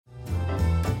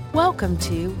Welcome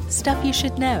to Stuff You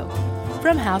Should Know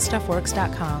from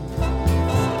HowStuffWorks.com.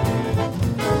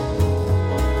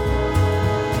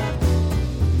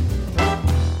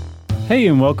 Hey,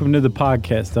 and welcome to the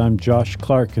podcast. I'm Josh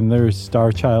Clark, and there's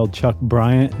Star Child Chuck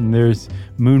Bryant, and there's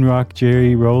Moonrock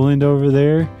Jerry Rowland over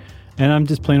there, and I'm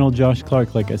just plain old Josh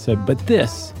Clark, like I said. But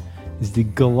this is the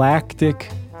Galactic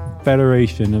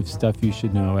Federation of Stuff You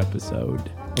Should Know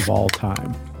episode of all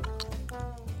time.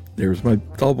 There's my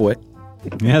tall boy.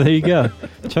 Yeah, there you go.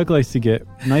 Chuck likes to get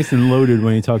nice and loaded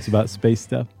when he talks about space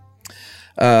stuff.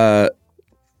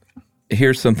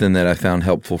 Here's something that I found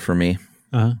helpful for me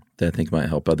that I think might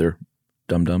help other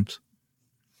dum-dums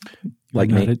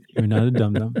like me. You're not a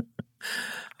dum-dum.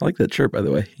 I like that shirt, by the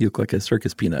way. You look like a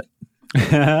circus peanut.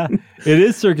 It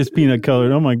is circus peanut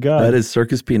colored. Oh, my God. That is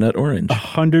circus peanut orange.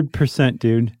 100%,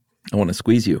 dude. I want to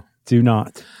squeeze you. Do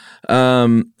not.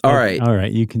 All right. All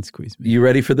right, you can squeeze me. You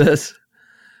ready for this?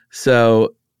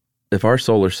 So if our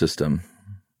solar system,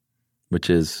 which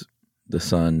is the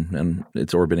sun and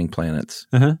its orbiting planets,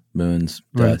 moons,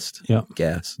 dust,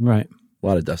 gas, right, a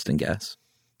lot of dust and gas,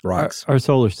 rocks. Our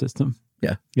solar system.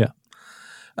 Yeah. Yeah.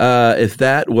 If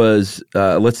that was,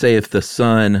 let's say if the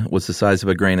sun was the size of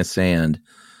a grain of sand,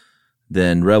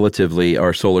 then relatively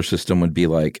our solar system would be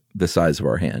like the size of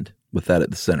our hand with that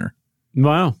at the center.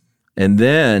 Wow. And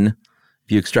then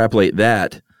if you extrapolate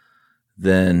that,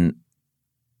 then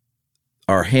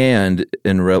our hand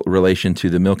in relation to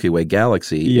the Milky Way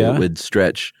galaxy, it would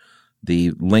stretch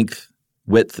the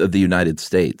width of the United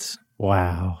States.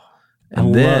 Wow. And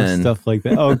I then, love stuff like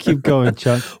that. Oh, keep going,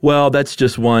 Chuck. Well, that's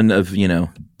just one of,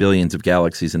 billions of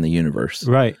galaxies in the universe.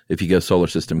 Right. If you go solar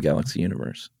system, galaxy,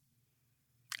 universe.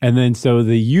 And then so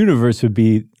the universe would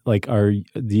be like the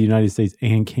United States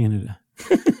and Canada.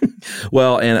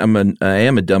 Well, and I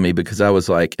am a dummy because I was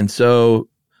like, and so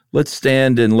let's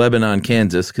stand in Lebanon,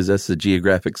 Kansas, because that's the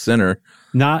geographic center.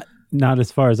 Not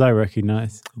as far as I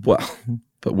recognize. Well,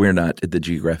 but we're not at the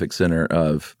geographic center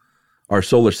of our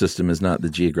solar system is not the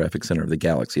geographic center of the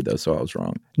galaxy, though, so I was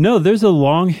wrong. No, there's a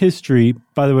long history.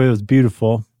 By the way, it was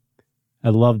beautiful. I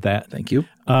love that. Thank you.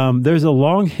 There's a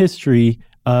long history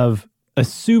of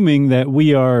assuming that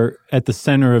we are at the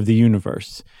center of the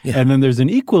universe. Yeah. And then there's an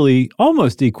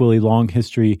almost equally long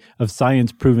history of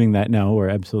science proving that no, we're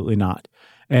absolutely not.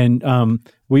 And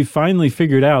we finally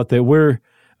figured out that we're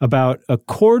about a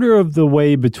quarter of the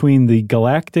way between the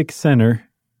galactic center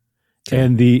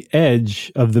and the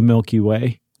edge of the Milky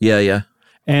Way. Yeah.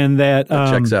 And that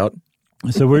checks out.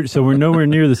 So we're nowhere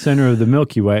near the center of the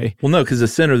Milky Way. Well, no, because the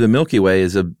center of the Milky Way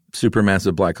is a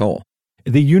supermassive black hole.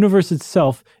 The universe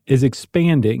itself is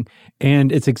expanding,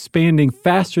 and it's expanding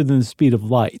faster than the speed of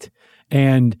light.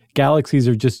 And galaxies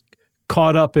are just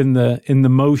caught up in the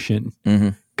motion,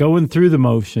 going through the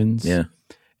motions. Yeah.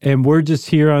 And we're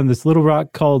just here on this little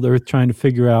rock called Earth trying to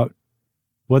figure out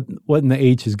what in the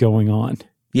H is going on.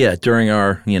 Yeah, during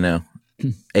our,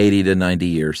 80 to 90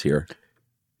 years here.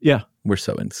 Yeah. We're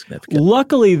so insignificant.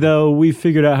 Luckily, though, we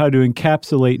figured out how to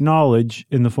encapsulate knowledge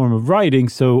in the form of writing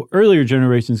so later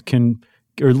generations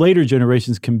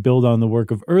can build on the work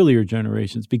of earlier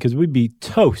generations, because we'd be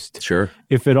toast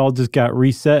if it all just got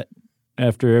reset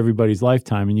after everybody's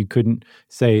lifetime and you couldn't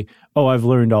say, oh, I've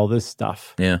learned all this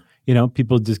stuff. Yeah.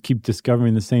 People just keep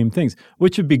discovering the same things,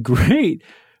 which would be great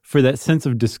for that sense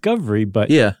of discovery,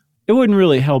 but it wouldn't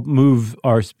really help move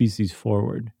our species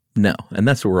forward. No, and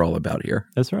that's what we're all about here.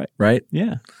 That's right. Right?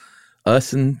 Yeah.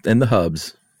 Us and the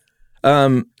hubs.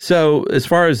 So as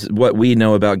far as what we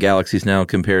know about galaxies now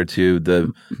compared to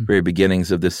the very beginnings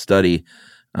of this study,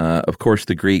 of course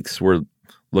the Greeks were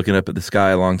looking up at the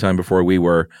sky a long time before we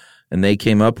were, and they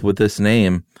came up with this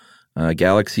name,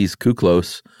 Galaxies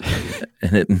Kuklos,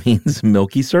 and it means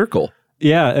Milky Circle.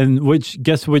 Yeah, and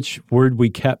guess which word we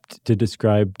kept to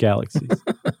describe galaxies?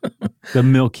 The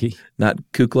Milky. Not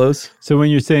Kuklos? So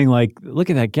when you're saying, like, look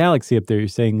at that galaxy up there, you're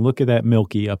saying, look at that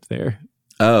Milky up there.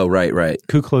 Oh, right.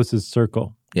 Kuklos is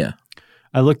circle. Yeah.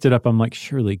 I looked it up. I'm like,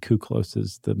 surely Kuklos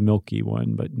is the Milky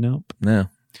one, but nope. No,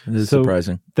 it is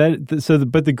surprising. But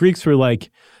the Greeks were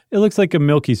like, it looks like a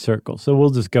Milky Circle, so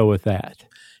we'll just go with that.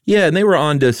 Yeah, and they were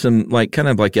on to some, kind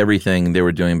of like everything they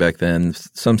were doing back then.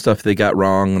 Some stuff they got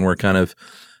wrong and were kind of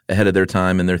ahead of their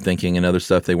time in their thinking, and other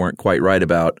stuff they weren't quite right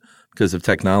about because of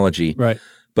technology. Right.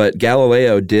 But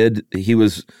Galileo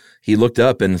he looked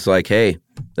up and it's like, hey,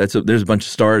 there's a bunch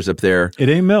of stars up there. It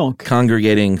ain't milk.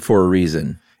 Congregating for a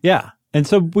reason. Yeah. And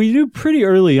so we knew pretty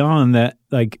early on that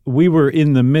we were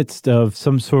in the midst of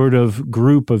some sort of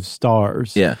group of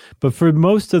stars. Yeah. But for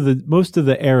most of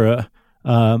the era,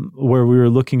 where we were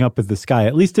looking up at the sky,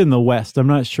 at least in the West, I'm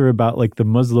not sure about the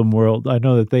Muslim world. I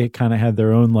know that they kind of had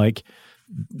their own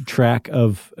track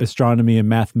of astronomy and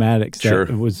mathematics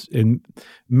that was in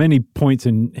many points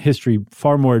in history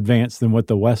far more advanced than what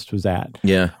the West was at.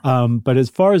 Yeah. But as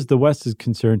far as the West is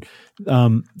concerned,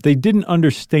 they didn't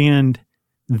understand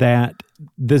that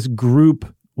this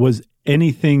group was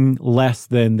anything less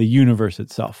than the universe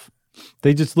itself.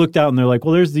 They just looked out and they're like,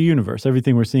 well, there's the universe.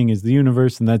 Everything we're seeing is the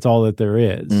universe, and that's all that there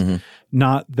is. Mm-hmm.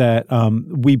 Not that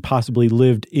we possibly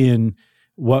lived in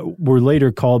what were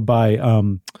later called by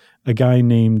a guy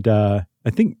named, I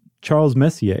think, Charles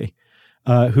Messier,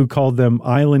 who called them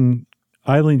island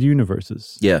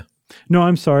universes. Yeah. No,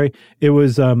 I'm sorry. It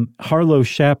was Harlow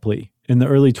Shapley in the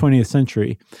early 20th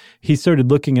century. He started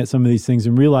looking at some of these things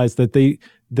and realized that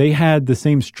they had the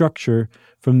same structure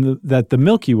that the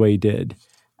Milky Way did.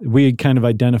 We had kind of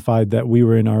identified that we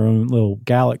were in our own little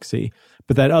galaxy,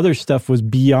 but that other stuff was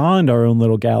beyond our own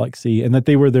little galaxy and that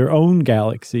they were their own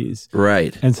galaxies.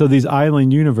 Right. And so these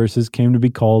island universes came to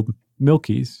be called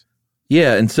Milkies.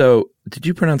 Yeah. And so did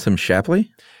you pronounce them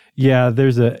Shapley? Yeah,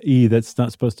 there's a E that's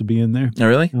not supposed to be in there. Oh,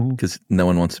 really? Because no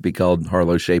one wants to be called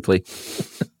Harlow Shapley,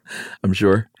 I'm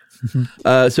sure.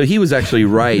 So he was actually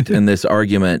right in this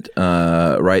argument,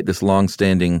 right? This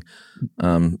longstanding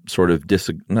sort of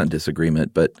not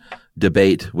disagreement, but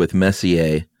debate with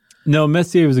Messier. No,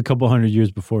 Messier was a couple hundred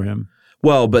years before him.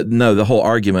 Well, but no, the whole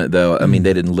argument, though, I mean,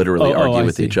 they didn't literally argue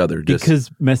with each other. Because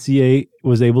Messier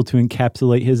was able to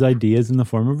encapsulate his ideas in the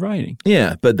form of writing.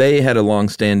 Yeah, but they had a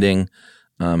longstanding,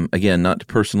 again, not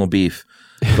personal beef,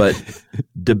 but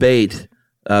debate.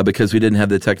 Because we didn't have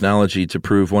the technology to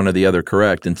prove one or the other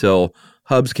correct until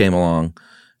Hubble came along.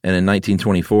 And in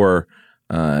 1924,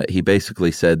 he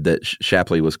basically said that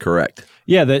Shapley was correct.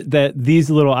 Yeah, that these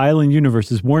little island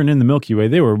universes weren't in the Milky Way.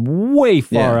 They were way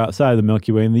far outside of the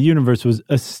Milky Way, and the universe was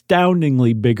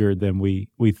astoundingly bigger than we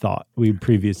thought, we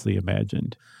previously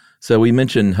imagined. So we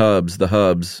mentioned the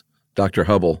Hubble, Dr.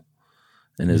 Hubble,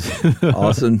 and his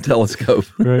awesome telescope.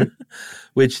 Right.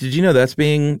 Which, did you know that's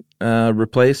being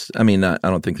replaced? I mean, I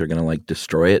don't think they're going to like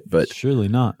destroy it, but surely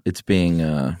not. It's being,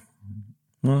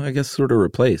 I guess, sort of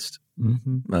replaced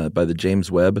by the James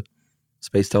Webb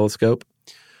Space Telescope.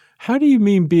 How do you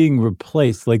mean being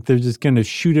replaced? Like they're just going to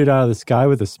shoot it out of the sky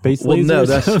with a space laser? Well, no,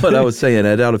 that's what I was saying.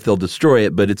 I doubt if they'll destroy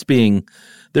it, but it's being.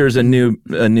 There's a new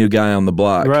guy on the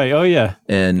block, right? Oh yeah,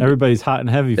 and everybody's hot and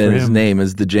heavy for him. And his name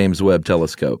is the James Webb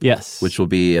Telescope. Yes, which will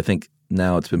be, I think,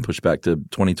 now it's been pushed back to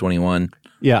 2021.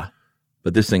 Yeah,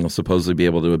 but this thing will supposedly be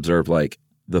able to observe like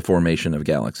the formation of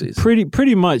galaxies.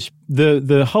 Pretty much,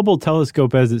 the Hubble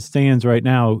telescope as it stands right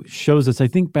now shows us, I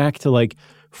think, back to like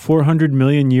 400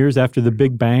 million years after the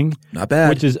Big Bang. Not bad.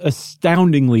 Which is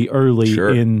astoundingly early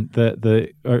in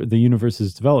the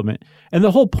universe's development. And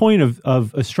the whole point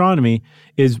of astronomy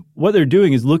is what they're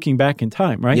doing is looking back in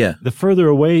time, right? Yeah. The further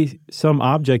away some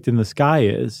object in the sky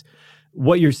is,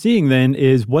 what you're seeing then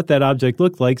is what that object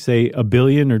looked like, say, 1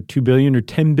 billion or 2 billion or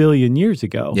 10 billion years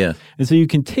ago. Yeah. And so you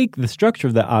can take the structure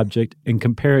of that object and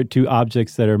compare it to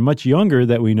objects that are much younger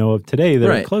that we know of today that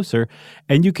are closer,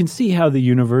 and you can see how the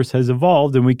universe has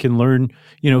evolved, and we can learn,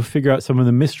 figure out some of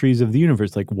the mysteries of the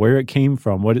universe, like where it came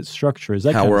from, what its structure is,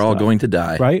 that how kind we're of all stuff, going to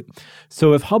die. Right?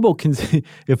 So if Hubble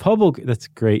that's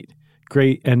great.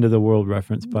 Great end of the world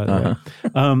reference, by the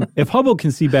way. If Hubble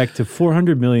can see back to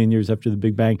 400 million years after the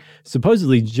Big Bang,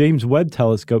 supposedly James Webb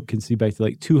Telescope can see back to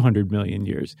like 200 million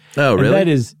years. Oh, really? And that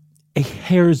is a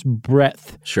hair's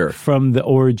breadth Sure. from the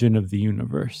origin of the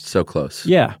universe. So close.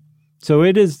 Yeah. So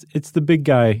it's the big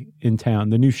guy in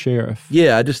town, the new sheriff.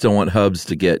 Yeah, I just don't want Hubs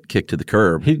to get kicked to the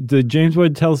curb. The James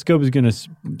Webb Telescope is going to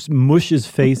mush his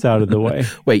face out of the way.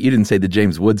 Wait, you didn't say the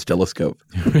James Woods Telescope.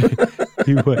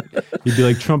 He would. He'd be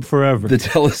like Trump forever. The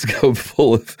telescope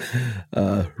full of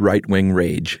right-wing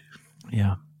rage.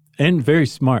 Yeah. And very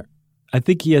smart. I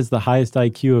think he has the highest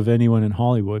IQ of anyone in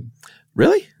Hollywood.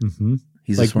 Really? Mm-hmm.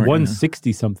 He's like a smart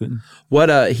 160 something. What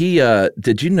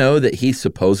did you know that he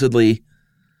supposedly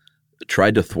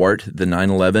tried to thwart the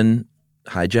 9/11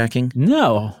 hijacking?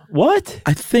 No. What?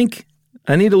 I think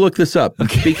I need to look this up. I'm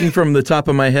speaking from the top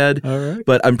of my head, all right,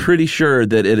 but I'm pretty sure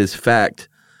that it is fact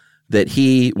that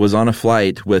he was on a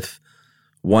flight with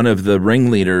one of the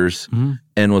ringleaders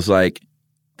and was like,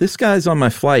 this guy's on my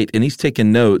flight and he's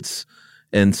taking notes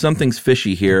and something's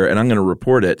fishy here and I'm going to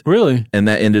report it. Really? And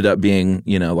that ended up being,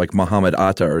 like Muhammad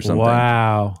Atta or something.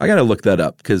 Wow. I got to look that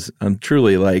up because I'm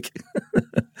truly like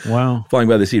wow, flying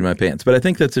by the seat of my pants. But I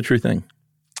think that's a true thing.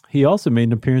 He also made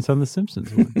an appearance on The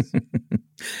Simpsons once.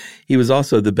 He was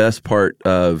also the best part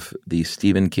of the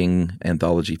Stephen King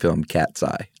anthology film Cat's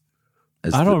Eye.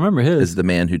 I don't remember his. As the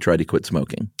man who tried to quit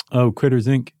smoking. Oh, Critters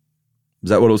Inc. Is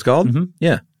that what it was called? Mm-hmm.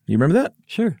 Yeah. You remember that?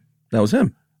 Sure. That was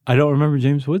him. I don't remember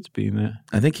James Woods being that.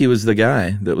 I think he was the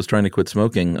guy that was trying to quit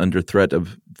smoking under threat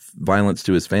of violence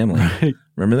to his family. Right.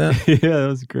 Remember that? Yeah, that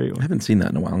was a great I one. haven't seen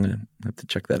that in a while. I'm going to have to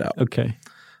check that out. Okay.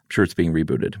 I'm sure it's being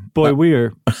rebooted. Boy, we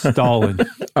are stalling.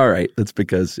 All right. That's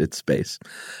because it's space.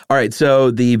 All right.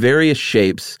 So the various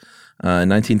shapes, in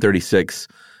 1936,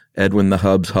 Edwin the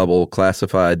Hubble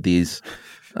classified these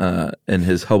in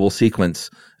his Hubble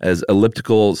sequence as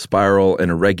elliptical, spiral,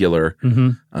 and irregular.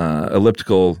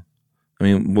 Elliptical, I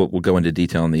mean, we'll go into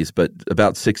detail on these, but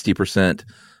about 60%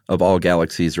 of all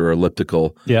galaxies are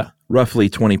elliptical. Yeah. Roughly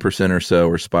 20% or so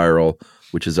are spiral,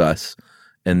 which is us.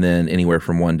 And then anywhere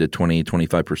from 1 to 20,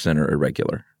 25% are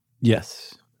irregular.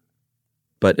 Yes.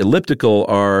 But elliptical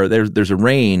there's a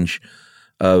range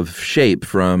of shape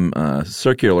from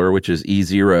circular, which is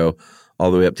E0,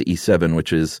 all the way up to E7,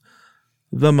 which is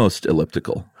the most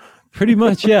elliptical. Pretty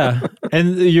much, yeah.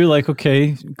 And you're like,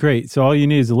 okay, great. So all you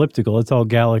need is elliptical. That's all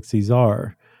galaxies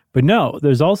are. But no,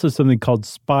 there's also something called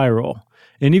spiral.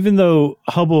 And even though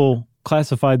Hubble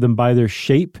classified them by their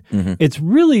shape, it's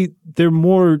really, they're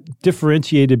more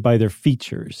differentiated by their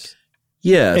features.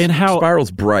 Yeah, and how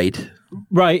spiral's bright.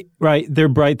 Right. They're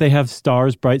bright. They have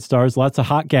stars, bright stars, lots of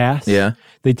hot gas. Yeah.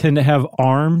 They tend to have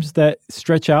arms that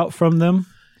stretch out from them.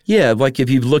 Yeah, like if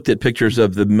you've looked at pictures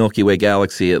of the Milky Way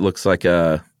galaxy, it looks like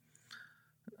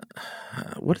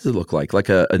what does it look like? Like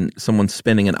someone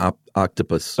spinning an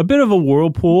octopus. A bit of a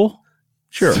whirlpool.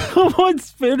 Sure. Someone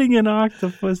spinning an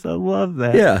octopus. I love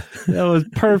that. Yeah. That was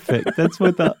perfect.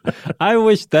 I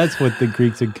wish that's what the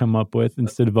Greeks had come up with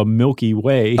instead of a Milky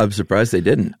Way. I'm surprised they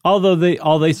didn't. Although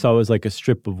all they saw was like a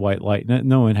strip of white light.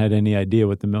 No one had any idea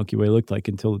what the Milky Way looked like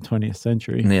until the 20th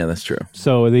century. Yeah, that's true.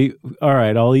 So all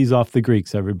right, I'll ease off the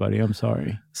Greeks, everybody. I'm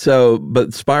sorry. So,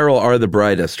 but spiral are the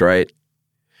brightest, right?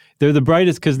 They're the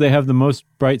brightest because they have the most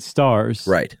bright stars.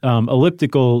 Right.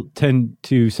 Elliptical tend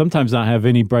to sometimes not have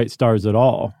any bright stars at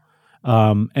all.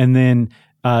 And then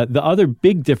the other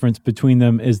big difference between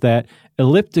them is that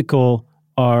elliptical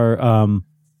are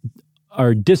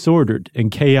disordered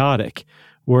and chaotic,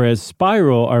 whereas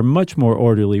spiral are much more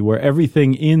orderly, where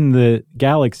everything in the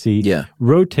galaxy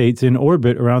rotates in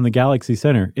orbit around the galaxy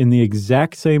center in the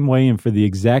exact same way and for the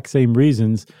exact same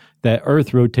reasons that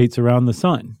Earth rotates around the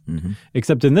sun.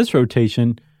 Except in this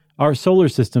rotation, our solar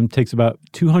system takes about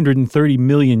 230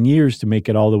 million years to make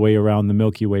it all the way around the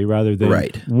Milky Way rather than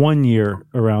 1 year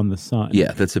around the sun.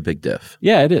 Yeah, that's a big diff.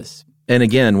 Yeah, it is. And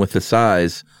again, with the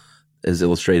size, as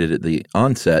illustrated at the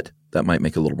onset, that might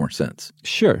make a little more sense.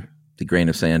 Sure. The grain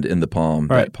of sand in the palm,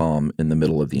 that palm in the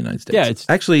middle of the United States.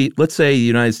 Yeah, actually, let's say the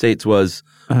United States was,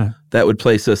 that would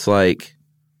place us like,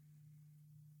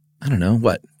 I don't know,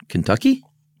 what, Kentucky?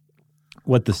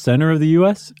 What, the center of the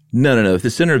U.S.? No. The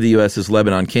center of the U.S. is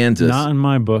Lebanon, Kansas. Not in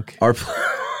my book.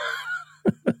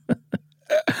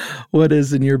 What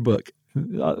is in your book?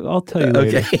 I'll tell you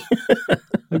later. Okay.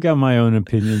 I've got my own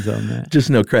opinions on that.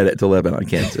 Just no credit to Lebanon,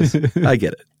 Kansas. I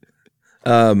get it.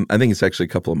 I think it's actually a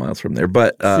couple of miles from there.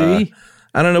 But See?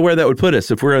 I don't know where that would put us.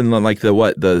 If we're in like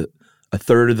a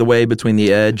third of the way between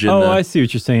the edge and I see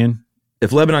what you're saying.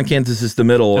 If Lebanon, Kansas is the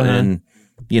middle and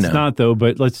it's not though,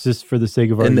 but let's just for the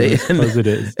sake of argument suppose it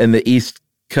is. And the East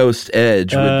Coast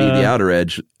edge would be the outer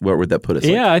edge. Where would that put us?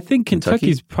 Yeah, I think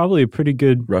Kentucky's probably a pretty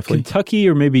good roughly Kentucky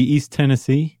or maybe East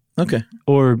Tennessee. Okay.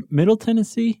 Or Middle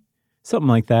Tennessee, something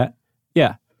like that.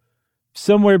 Yeah,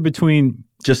 somewhere between.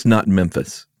 Just not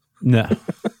Memphis. No.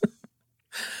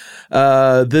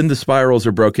 Then the spirals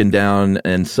are broken down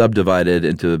and subdivided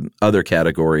into other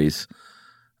categories.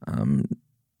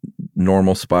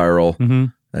 Normal spiral. Mm-hmm.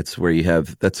 That's where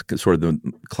that's sort of the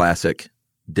classic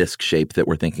disc shape that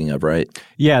we're thinking of, right?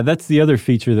 Yeah, that's the other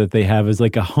feature that they have is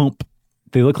like a hump.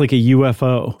 They look like a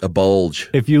UFO. A bulge.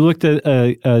 If you looked at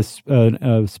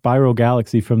a spiral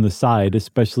galaxy from the side,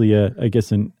 especially I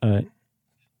guess an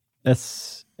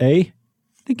SA? I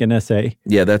think an SA.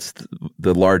 Yeah, that's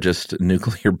the largest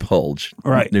nuclear bulge.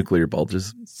 Right. Nuclear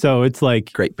bulges. So it's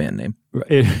like... Great band name.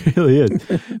 It really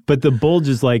is. But the bulge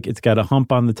is like, it's got a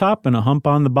hump on the top and a hump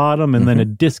on the bottom and then a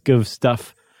disc of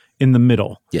stuff in the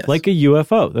middle. Yes. Like a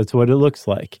UFO. That's what it looks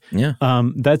like. Yeah.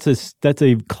 That's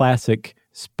a classic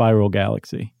spiral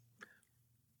galaxy.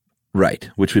 Right,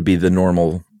 which would be the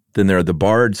normal. Then there are the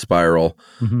barred spiral.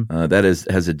 That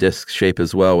has a disc shape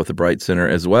as well with a bright center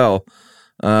as well.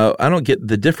 I don't get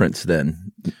the difference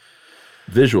then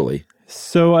visually.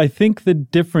 So I think the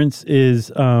difference is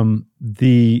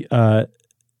the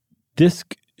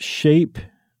disc shape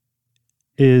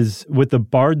is with the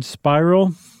barred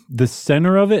spiral, the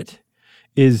center of it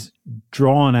is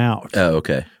drawn out. Oh,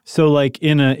 okay. So like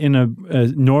in a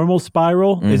normal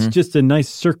spiral, it's just a nice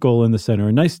circle in the center,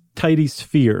 a nice tidy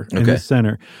sphere in the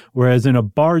center. Whereas in a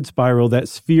barred spiral, that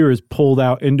sphere is pulled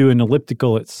out into an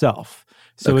elliptical itself.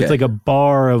 So it's like a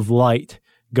bar of light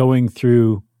going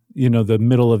through, the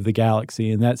middle of the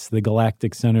galaxy, and that's the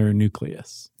galactic center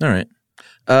nucleus. All right.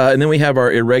 And then we have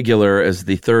our irregular as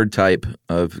the third type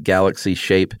of galaxy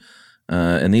shape.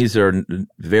 And these are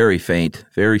very faint,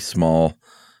 very small,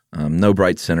 no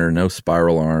bright center, no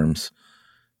spiral arms,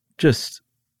 just,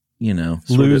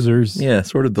 losers.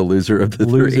 Sort of the loser of the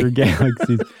loser three.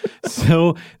 Galaxies.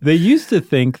 So they used to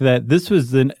think that this was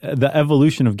the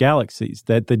evolution of galaxies,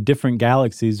 that the different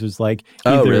galaxies was like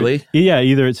Oh, really?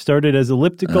 Either it started as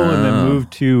elliptical and then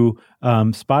moved to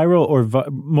spiral, or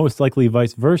most likely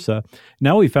vice versa.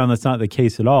 Now we found that's not the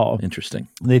case at all. Interesting.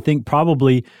 They think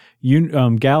probably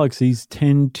galaxies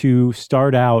tend to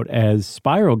start out as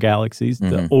spiral galaxies,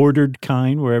 the ordered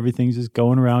kind where everything's just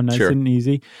going around nice and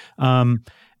easy.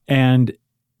 And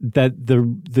that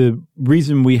the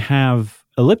reason we have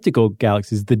elliptical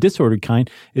galaxies, the disordered kind,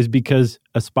 is because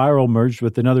a spiral merged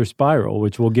with another spiral,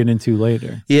 which we'll get into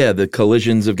later. Yeah, the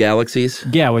collisions of galaxies.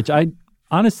 Yeah, which I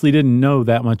honestly didn't know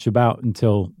that much about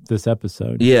until this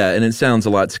episode. Yeah, and it sounds a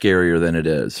lot scarier than it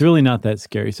is. It's really not that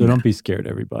scary, so don't be scared,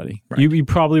 everybody. Right. You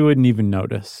probably wouldn't even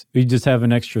notice. You just have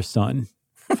an extra sun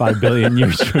 5 billion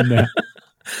years from now.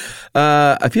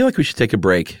 I feel like we should take a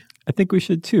break. I think we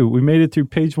should too. We made it through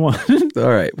page 1. All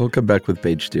right, we'll come back with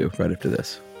page 2 right after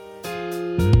this.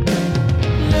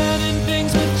 Learning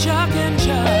things with Chuck and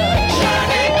Chuck.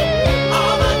 Chucking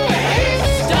all the things.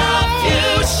 Stuff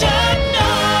you should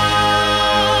know.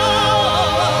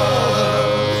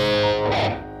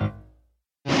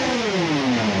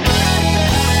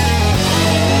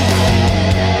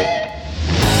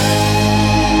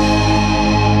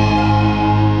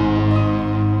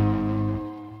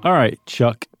 All right,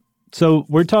 Chuck. So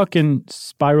we're talking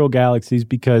spiral galaxies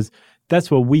because that's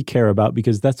what we care about,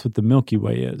 because that's what the Milky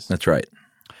Way is. That's right.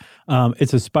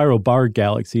 It's a spiral barred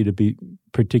galaxy, to be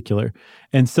particular.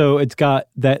 And so it's got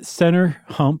that center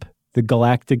hump, the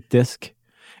galactic disk.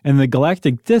 And the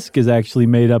galactic disk is actually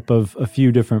made up of a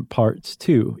few different parts,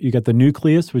 too. You got the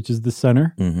nucleus, which is the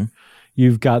center. Mm-hmm.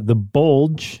 You've got the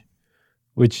bulge,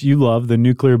 which you love, the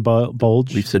nuclear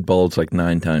bulge. We've said bulge like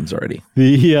 9 times already.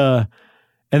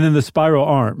 And then the spiral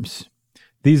arms.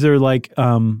 These are like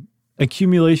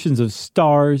accumulations of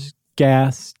stars,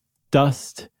 gas,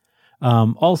 dust,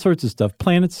 all sorts of stuff,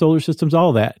 planets, solar systems,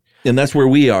 all that. And that's where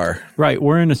we are. Right.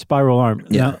 We're in a spiral arm.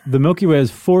 Yeah. Now, the Milky Way has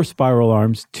 4 spiral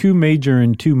arms, 2 major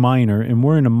and 2 minor, and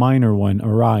we're in a minor one,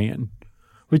 Orion,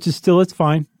 which is still, it's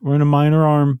fine. We're in a minor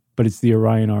arm, but it's the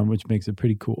Orion arm, which makes it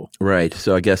pretty cool. Right.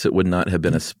 So I guess it would not have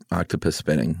been an octopus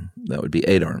spinning. That would be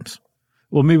 8 arms.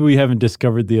 Well, maybe we haven't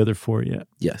discovered the other 4 yet.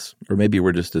 Yes. Or maybe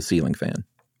we're just a ceiling fan.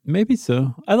 Maybe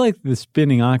so. I like the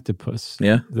spinning octopus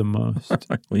the most.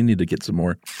 We need to get some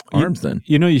more arms then.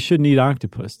 You shouldn't eat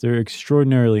octopus. They're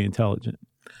extraordinarily intelligent.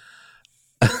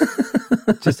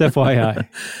 Just FYI.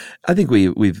 I think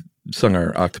we've sung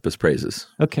our octopus praises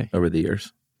over the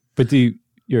years. But are you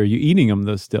eating them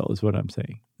though still is what I'm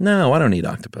saying? No, I don't eat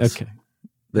octopus. Okay.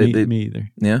 Me either.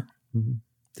 Yeah? Mm-hmm.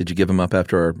 Did you give them up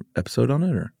after our episode on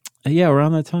it? Or? Yeah,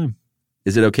 around that time.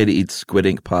 Is it okay to eat squid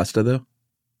ink pasta though?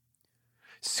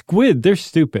 Squid, they're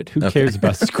stupid. Who cares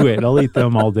about squid? I'll eat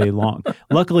them all day long.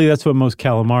 Luckily, that's what most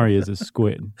calamari is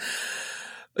squid.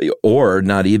 Or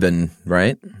not even,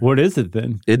 right? What is it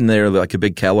then? Isn't there like a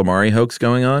big calamari hoax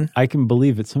going on? I can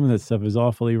believe it. Some of that stuff is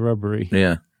awfully rubbery.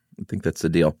 Yeah, I think that's the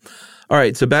deal. All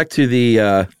right, so back to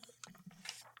the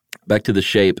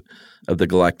shape of the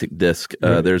galactic disk.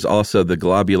 Right. There's also the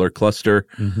globular cluster.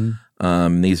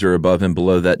 Mm-hmm. These are above and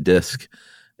below that disk.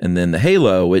 And then the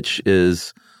halo, which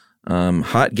is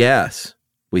hot gas,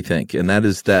 we think. And that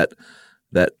is that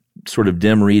sort of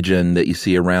dim region that you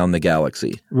see around the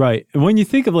galaxy. Right. And when you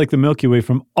think of like the Milky Way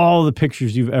from all the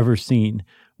pictures you've ever seen,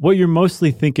 what you're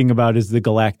mostly thinking about is the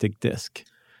galactic disk.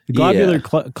 The globular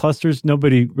clusters,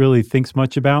 nobody really thinks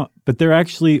much about, but they're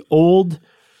actually old,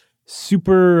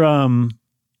 super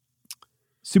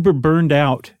burned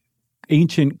out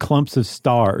ancient clumps of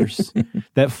stars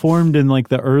that formed in like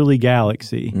the early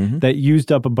galaxy that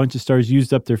used up a bunch of stars,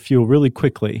 used up their fuel really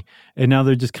quickly. And now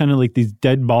they're just kind of like these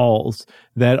dead balls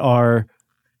that are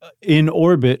in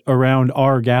orbit around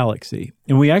our galaxy.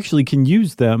 And we actually can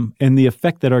use them and the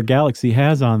effect that our galaxy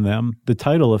has on them, the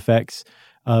tidal effects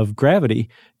of gravity,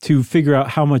 to figure out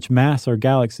how much mass our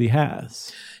galaxy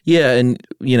has. Yeah, and,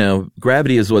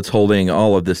 gravity is what's holding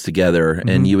all of this together. Mm-hmm.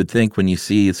 And you would think when you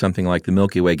see something like the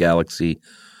Milky Way galaxy,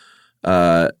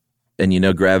 and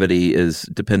and gravity is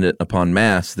dependent upon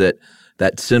mass,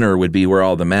 that center would be where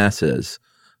all the mass is.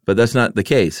 But that's not the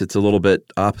case. It's a little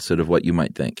bit opposite of what you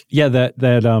might think. Yeah,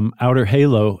 that outer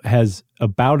halo has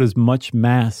about as much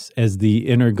mass as the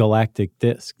intergalactic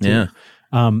disk. Too. Yeah.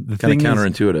 Kind of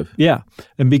counterintuitive. Yeah.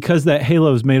 And because that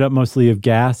halo is made up mostly of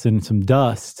gas and some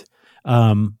dust,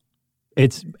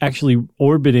 it's actually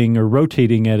orbiting or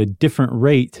rotating at a different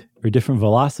rate or different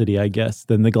velocity, I guess,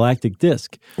 than the galactic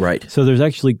disk. Right. So there's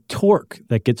actually torque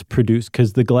that gets produced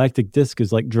because the galactic disk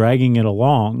is like dragging it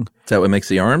along. Is that what makes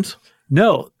the arms?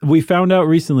 No, we found out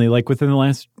recently, like within the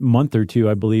last month or two,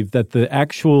 I believe, that the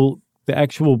actual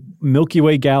Milky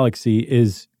Way galaxy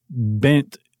is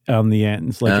bent on the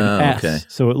ends, like an S. Okay.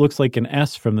 So it looks like an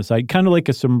S from the side, kind of like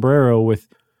a sombrero with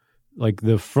like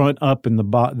the front up and the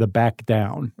back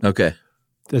down. Okay.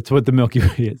 That's what the Milky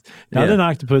Way is. Not an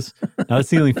octopus, not a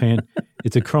ceiling fan.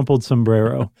 It's a crumpled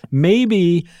sombrero.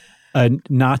 Maybe a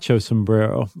nacho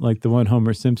sombrero, like the one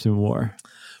Homer Simpson wore.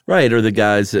 Right, or the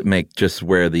guys that just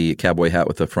wear the cowboy hat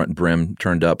with the front brim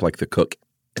turned up, like the cook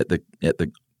at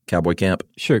the cowboy camp.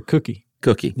 Sure, Cookie.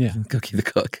 Yeah, Cookie the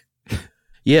cook.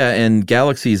 Yeah, and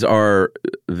galaxies are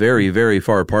very, very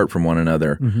far apart from one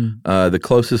another. Mm-hmm. The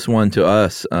closest one to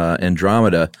us,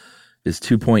 Andromeda, is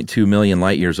 2.2 million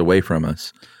light years away from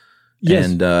us. Yes,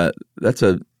 and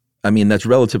that's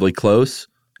relatively close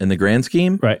in the grand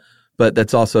scheme, right? But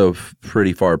that's also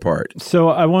pretty far apart.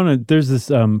 So there's this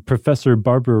Professor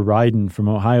Barbara Ryden from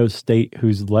Ohio State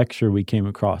whose lecture we came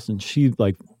across, and she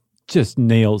just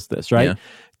nails this, right? Yeah.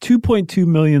 2.2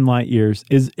 million light years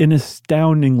is an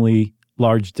astoundingly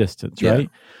large distance, right?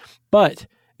 But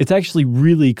it's actually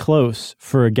really close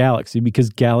for a galaxy because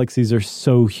galaxies are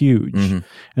so huge. Mm-hmm.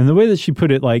 And the way that she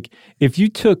put it, if you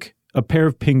took a pair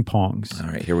of ping pongs. All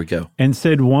right, here we go. And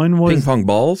said one was... Ping pong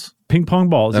balls? Ping pong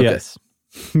balls, okay. Yes.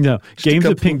 No, games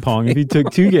of ping pong. If you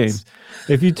took two games,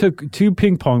 if you took two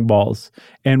ping pong balls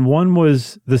and one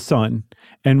was the sun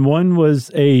and one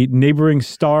was a neighboring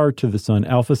star to the sun,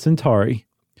 Alpha Centauri.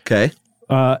 Okay.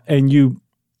 And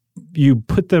you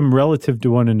put them relative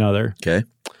to one another. Okay.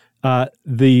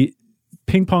 The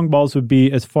ping pong balls would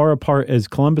be as far apart as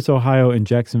Columbus, Ohio and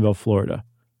Jacksonville, Florida.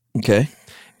 Okay.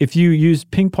 If you use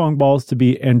ping pong balls to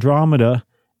be Andromeda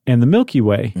and the Milky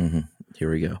Way, here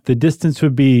we go. The distance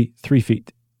would be 3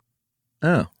 feet.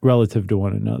 Oh. Relative to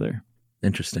one another.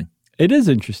 Interesting. It is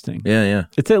interesting. Yeah.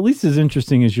 It's at least as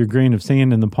interesting as your grain of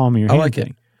sand in the palm of your hand. I like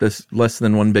it. That's less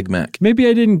than one Big Mac. Maybe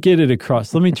I didn't get it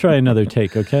across. Let me try another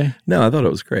take, okay? No, I thought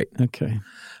it was great. Okay.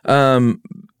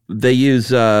 They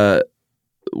use,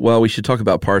 we should talk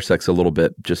about parsecs a little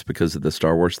bit just because of the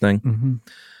Star Wars thing.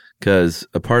 Because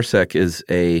a parsec is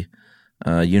a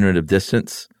unit of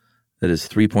distance that is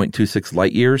 3.26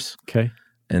 light years. Okay.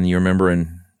 And you remember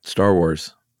in Star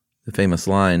Wars, the famous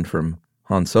line from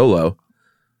Han Solo,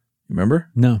 remember?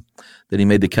 No. That he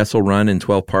made the Kessel Run in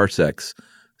 12 parsecs.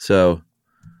 So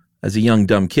as a young,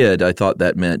 dumb kid, I thought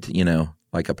that meant,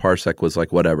 like a parsec was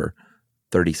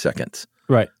 30 seconds.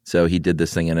 Right. So he did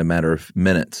this thing in a matter of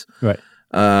minutes. Right.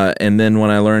 And then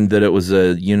when I learned that it was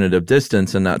a unit of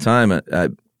distance and not time,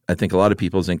 I think a lot of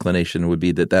people's inclination would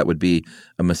be that would be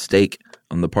a mistake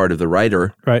on the part of the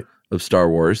writer of Star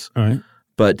Wars. All right.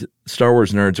 But Star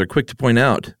Wars nerds are quick to point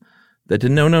out that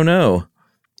no.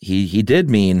 He did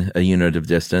mean a unit of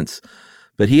distance,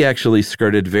 but he actually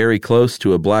skirted very close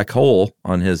to a black hole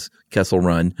on his Kessel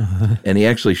Run, and he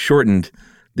actually shortened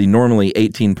the normally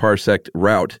 18 parsec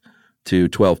route to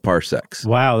 12 parsecs.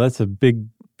 Wow, that's a big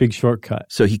shortcut.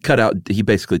 So he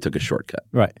basically took a shortcut.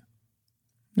 Right.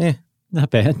 Yeah. Not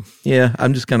bad. Yeah,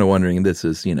 I'm just kind of wondering, this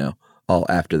is, all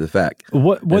after the fact.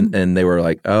 What? And they were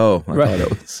like, oh, I thought it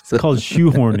was. It's called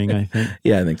shoehorning, I think.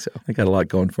 Yeah, I think so. They got a lot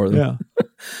going for them. Yeah.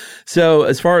 So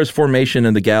as far as formation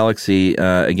of the galaxy,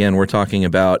 again, we're talking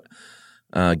about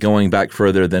going back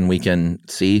further than we can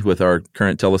see with our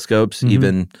current telescopes,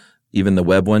 even the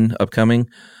Webb one upcoming.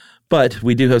 But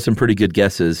we do have some pretty good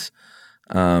guesses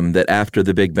that after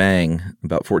the Big Bang,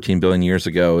 about 14 billion years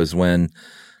ago, is when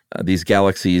these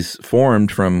galaxies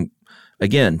formed from,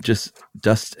 again, just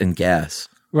dust and gas.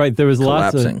 Right. There was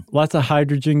collapsing. lots of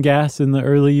hydrogen gas in the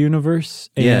early universe.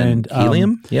 And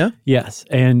helium? Yes.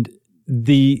 And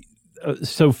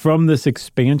so from this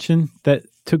expansion that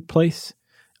took place,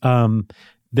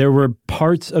 there were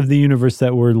parts of the universe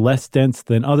that were less dense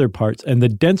than other parts, and the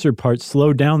denser parts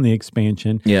slowed down the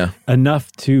expansion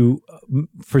enough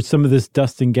for some of this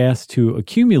dust and gas to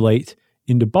accumulate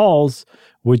into balls,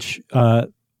 which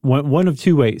went one of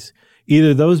two ways.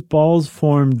 Either those balls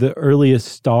formed the earliest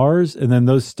stars, and then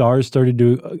those stars started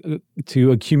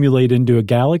to accumulate into a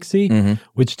galaxy,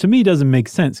 which to me doesn't make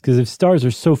sense, because if stars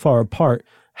are so far apart,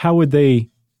 how would they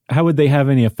how would they have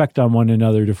any effect on one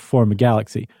another to form a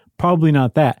galaxy? Probably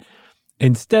not that.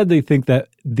 Instead, they think that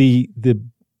the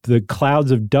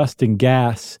clouds of dust and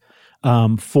gas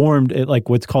formed like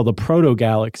what's called a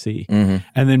proto-galaxy. And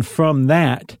then from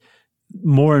that,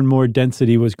 more and more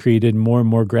density was created, more and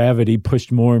more gravity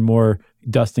pushed more and more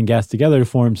dust and gas together to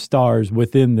form stars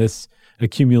within this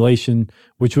accumulation,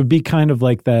 which would be kind of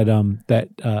like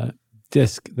that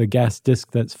disk, the gas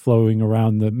disk that's flowing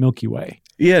around the Milky Way.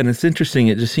 Yeah, and it's interesting.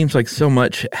 It just seems like so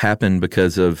much happened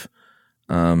because of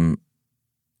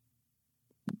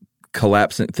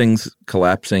things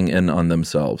collapsing in on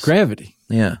themselves. Gravity.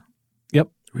 Yeah. Yep.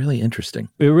 Really interesting.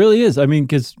 It really is. I mean,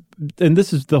 and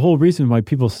this is the whole reason why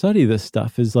people study this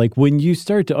stuff is like when you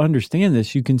start to understand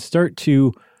this, you can start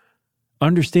to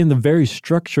understand the very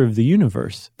structure of the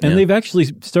universe. And they've actually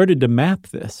started to map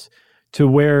this to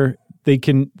where they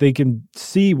can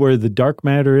see where the dark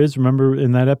matter is. Remember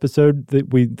in that episode that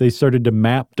they started to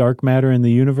map dark matter in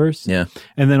the universe? Yeah.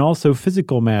 And then also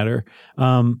physical matter.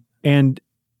 And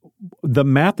the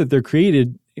map that they're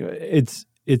created, it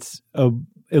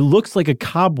looks like a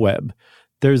cobweb.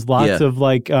 There's lots of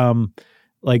like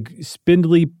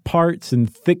spindly parts and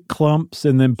thick clumps,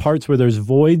 and then parts where there's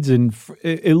voids, and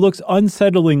it looks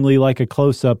unsettlingly like a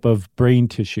close-up of brain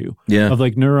tissue, of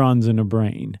like neurons in a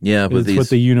brain. Yeah, with it's what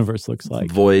the universe looks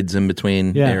like. Voids in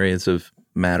between areas of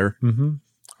matter. Mm-hmm.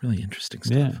 Really interesting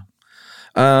stuff.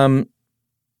 Yeah.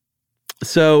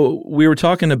 So we were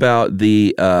talking about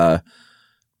the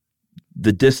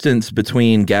distance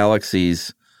between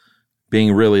galaxies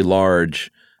being really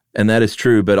large. And that is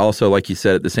true, but also, like you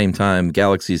said, at the same time,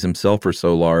 galaxies themselves are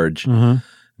so large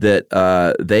that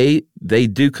they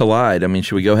do collide. I mean,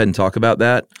 should we go ahead and talk about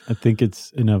that? I think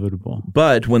it's inevitable.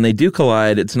 But when they do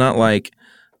collide, it's not like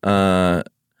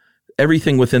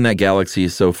everything within that galaxy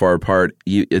is so far apart.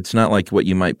 It's not like what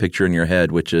you might picture in your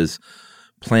head, which is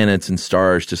planets and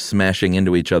stars just smashing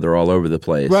into each other all over the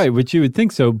place. Right, which you would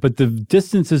think so, but the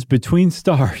distances between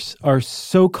stars are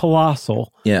so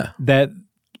colossal that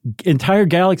entire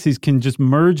galaxies can just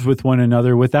merge with one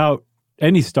another without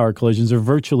any star collisions or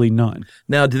virtually none.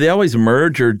 Now, do they always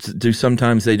merge, or do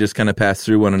sometimes they just kind of pass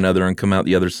through one another and come out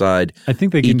the other side? I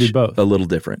think they can do both. A little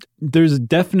different. There's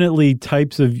definitely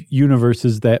types of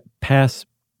universes that pass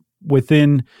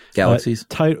within galaxies.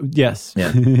 Yes.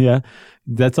 Yeah. Yeah.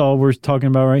 That's all we're talking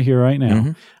about right here, right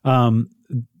now.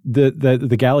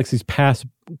 The galaxies pass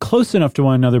close enough to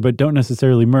one another, but don't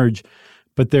necessarily merge.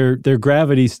 But their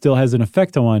gravity still has an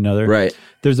effect on one another. Right.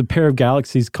 There's a pair of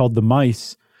galaxies called the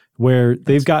Mice where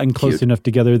they've gotten close enough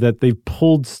together that they've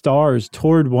pulled stars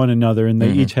toward one another, and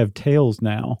they each have tails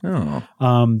now.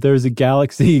 Oh. There's a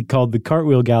galaxy called the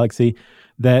Cartwheel Galaxy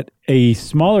that a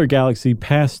smaller galaxy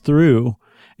passed through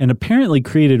and apparently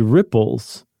created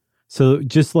ripples. So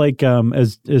just like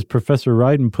as Professor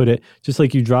Ryden put it, just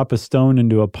like you drop a stone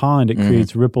into a pond, it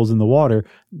creates ripples in the water.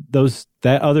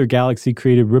 That other galaxy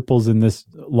created ripples in this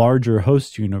larger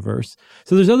host universe.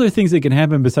 So there's other things that can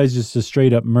happen besides just a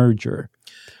straight up merger.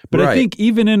 But I think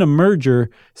even in a merger,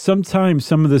 sometimes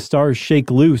some of the stars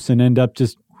shake loose and end up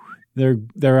just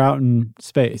they're out in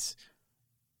space.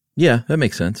 Yeah, that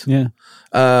makes sense. Yeah.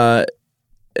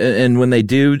 And when they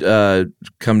do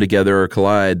come together or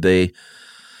collide,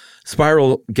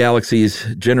 spiral galaxies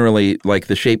generally, like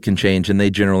the shape can change, and they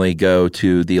generally go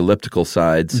to the elliptical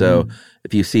side. So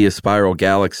if you see a spiral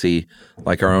galaxy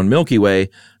like our own Milky Way,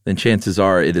 then chances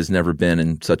are it has never been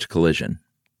in such a collision.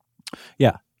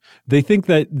 Yeah. They think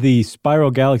that the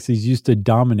spiral galaxies used to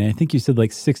dominate. I think you said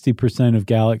like 60% of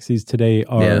galaxies today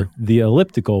are the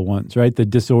elliptical ones, right? The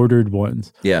disordered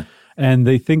ones. Yeah. And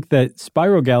they think that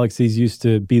spiral galaxies used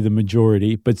to be the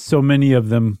majority, but so many of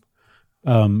them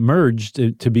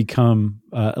merged to become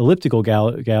elliptical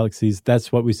galaxies.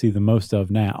 That's what we see the most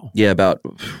of now. Yeah, about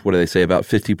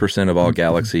 50% of all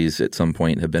galaxies at some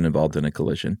point have been involved in a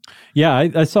collision. Yeah,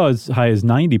 I saw as high as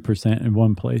 90% in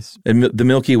one place. And the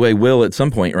Milky Way will at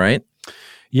some point, right?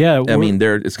 Yeah. I mean,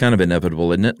 it's kind of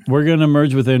inevitable, isn't it? We're going to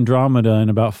merge with Andromeda in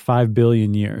about 5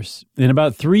 billion years. In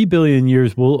about 3 billion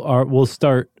years, we'll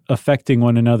start affecting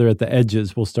one another at the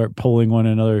edges. We'll start pulling one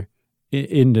another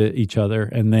into each other,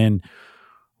 and then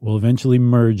we'll eventually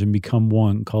merge and become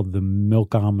one called the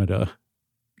Milkomeda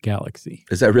galaxy.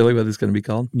 Is that really what it's going to be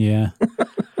called? Yeah.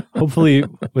 Hopefully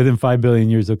within 5 billion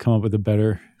years, they'll come up with a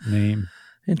better name.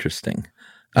 Interesting.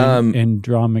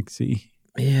 Andromaxy.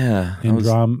 Yeah.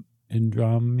 Andromeway?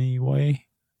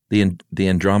 The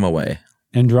Androma way.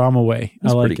 Androma way.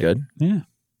 That's like pretty good. Yeah.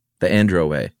 The Andro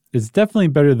way. It's definitely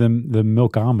better than the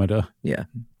Milkomeda. Yeah.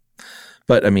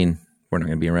 But, I mean, we're not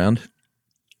going to be around.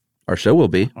 Our show will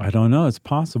be. I don't know. It's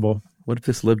possible. What if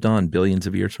this lived on billions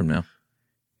of years from now?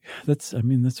 That's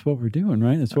what we're doing,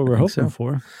 right? That's what we're hoping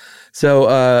for.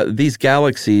 So these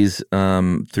galaxies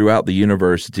throughout the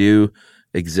universe do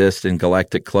exist in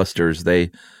galactic clusters.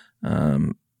 They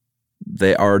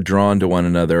are drawn to one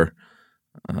another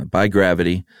by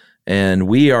gravity. And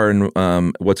we are in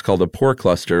what's called a Poor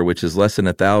cluster, which is less than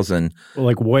 1,000. Well,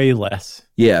 like way less.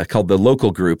 Yeah, called the local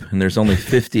group. And there's only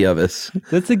 50 of us.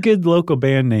 That's a good local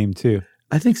band name, too.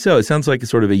 I think so. It sounds like a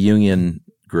sort of a union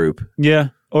group. Yeah.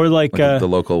 Or like the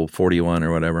local 41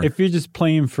 or whatever. If you're just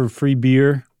playing for free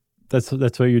beer, that's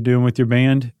what you're doing with your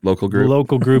band. Local group.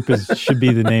 Local group should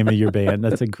be the name of your band.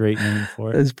 That's a great name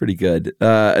for it. That's pretty good.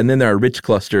 And then there are rich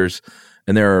clusters,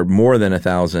 and there are more than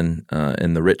 1,000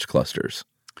 in the rich clusters.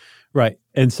 Right.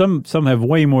 And some have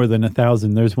way more than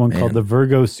 1,000. There's one called the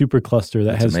Virgo supercluster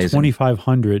that has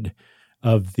 2,500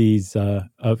 of these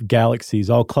of galaxies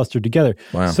all clustered together.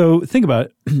 Wow. So think about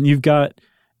it. You've got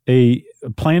a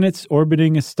planet's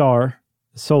orbiting a star,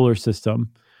 solar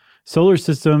system. Solar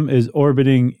system is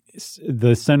orbiting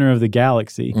the center of the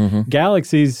galaxy. Mm-hmm.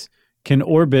 Galaxies can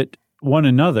orbit one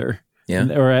another,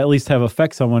 or at least have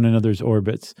effects on one another's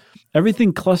orbits.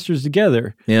 Everything clusters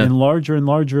together in larger and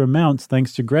larger amounts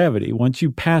thanks to gravity. Once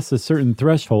you pass a certain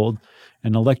threshold,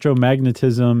 and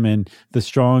electromagnetism and the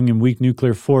strong and weak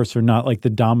nuclear force are not like the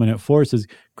dominant forces,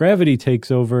 gravity takes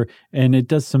over and it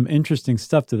does some interesting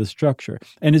stuff to the structure.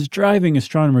 And it's driving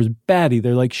astronomers batty.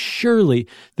 They're like, surely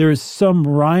there is some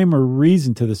rhyme or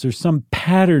reason to this. There's some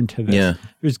pattern to this. Yeah.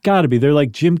 There's got to be. They're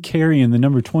like Jim Carrey in the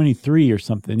number 23 or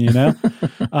something, you know?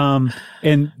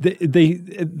 And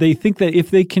they think that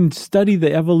if they can study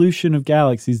the evolution of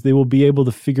galaxies, they will be able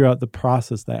to figure out the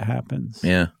process that happens.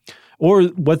 Yeah. Or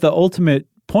what the ultimate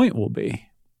point will be.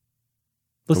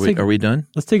 Are we done?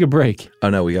 Let's take a break. Oh,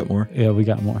 no, we got more? Yeah, we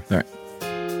got more. All right.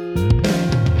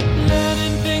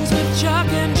 Learning things with Chuck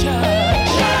and Chuck.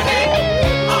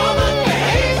 Chucking all the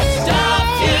things. Stuff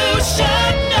you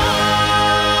should know.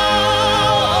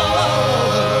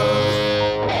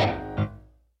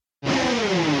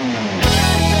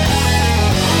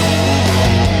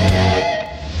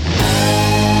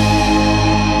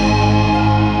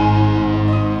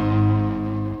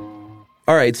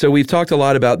 All right, so we've talked a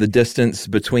lot about the distance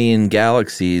between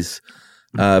galaxies,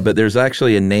 but there's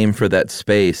actually a name for that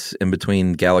space in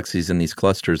between galaxies and these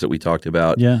clusters that we talked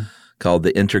about called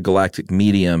the intergalactic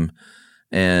medium.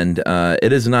 And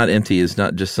it is not empty. It's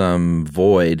not just some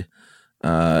void.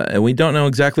 And we don't know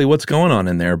exactly what's going on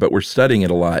in there, but we're studying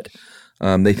it a lot.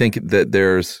 They think that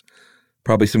there's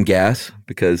probably some gas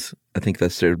because I think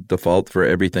that's their default for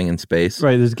everything in space.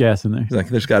 Right, there's gas in there. Like,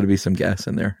 there's got to be some gas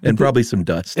in there and probably some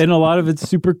dust. And a lot of it's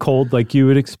super cold like you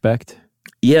would expect.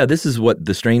 Yeah, this is what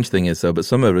the strange thing is, though, but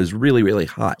some of it is really, really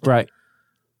hot. Right.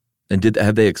 And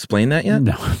have they explained that yet?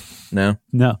 No. No?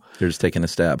 No. They're just taking a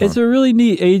stab. It's a really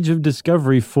neat age of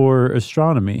discovery for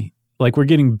astronomy. Like, we're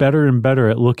getting better and better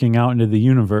at looking out into the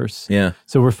universe. Yeah.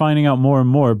 So we're finding out more and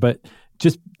more, but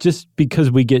just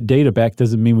because we get data back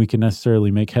doesn't mean we can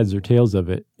necessarily make heads or tails of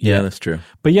it. Yeah, that's true.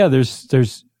 But yeah,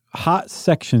 there's hot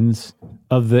sections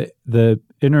of the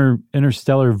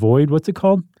interstellar void. What's it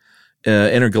called?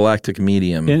 Intergalactic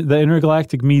medium. The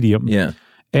intergalactic medium. Yeah.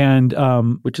 And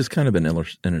which is kind of an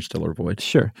interstellar void.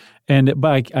 Sure.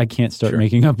 But I can't start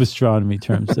making up astronomy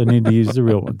terms. I need to use the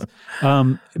real ones.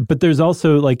 But there's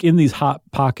also, like, in these hot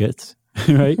pockets,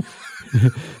 right?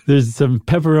 There's some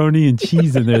pepperoni and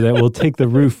cheese in there that will take the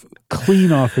roof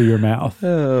clean off of your mouth.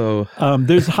 Oh.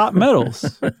 There's hot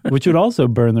metals, which would also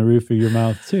burn the roof of your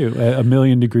mouth too, at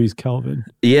 1,000,000 degrees Kelvin.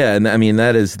 Yeah, and I mean,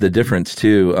 that is the difference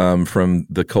too, from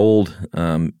the cold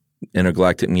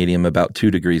intergalactic medium, about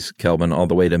 2 degrees Kelvin, all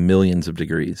the way to millions of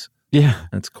degrees. Yeah.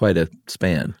 That's quite a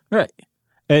span. Right.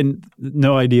 And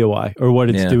no idea why, or what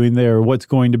it's doing there, or what's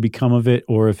going to become of it,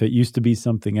 or if it used to be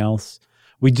something else.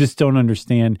 We just don't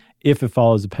understand if it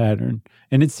follows a pattern,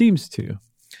 and it seems to.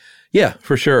 Yeah,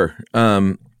 for sure.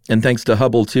 And thanks to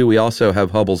Hubble, too, we also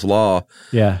have Hubble's law.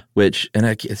 Yeah. It's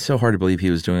so hard to believe he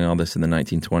was doing all this in the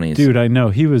 1920s. Dude, I know.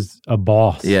 He was a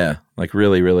boss. Yeah, like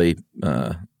really, really,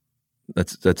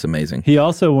 that's amazing. He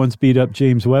also once beat up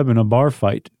James Webb in a bar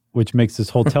fight, which makes this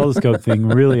whole telescope thing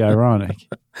really ironic.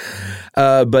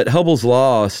 But Hubble's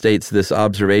law states this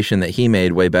observation that he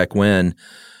made way back when,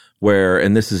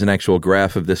 and this is an actual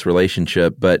graph of this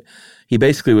relationship, but he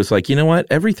basically was like, you know what?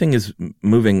 Everything is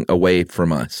moving away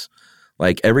from us.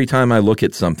 Like, every time I look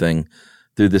at something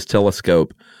through this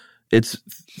telescope,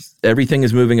 everything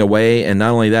is moving away, and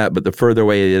not only that, but the further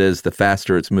away it is, the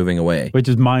faster it's moving away. Which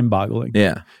is mind-boggling.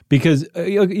 Yeah. Because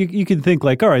you can think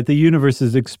like, all right, the universe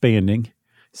is expanding,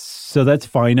 so that's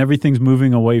fine. Everything's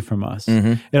moving away from us.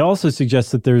 Mm-hmm. It also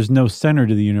suggests that there's no center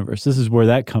to the universe. This is where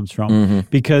that comes from. Mm-hmm.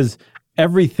 Because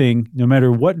everything, no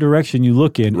matter what direction you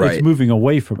look in, Right. it's moving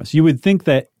away from us. You would think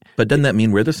that But doesn't that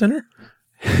mean we're the center?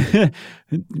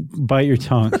 bite your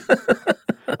tongue.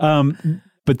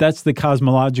 But that's the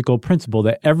cosmological principle,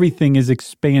 that everything is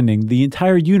expanding. The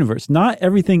entire universe, not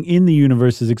everything in the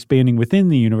universe is expanding within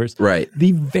the universe. Right.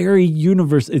 The very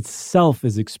universe itself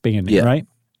is expanding, Yeah. right?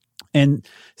 And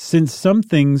since some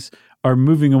things are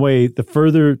moving away, the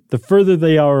further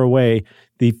they are away,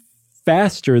 the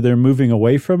faster they're moving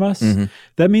away from us. Mm-hmm.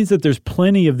 That means that there's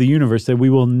plenty of the universe that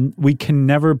we can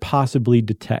never possibly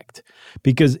detect.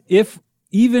 Because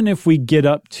even if we get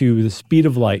up to the speed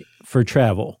of light for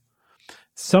travel,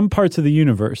 some parts of the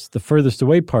universe, the furthest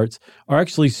away parts, are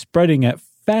actually spreading at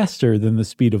faster than the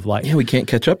speed of light. Yeah, we can't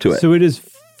catch up to it. So it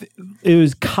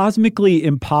is cosmically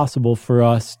impossible for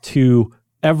us to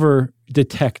ever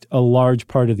detect a large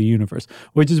part of the universe,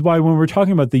 which is why when we're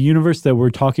talking about the universe that we're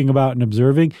talking about and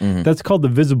observing, that's called the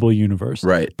visible universe.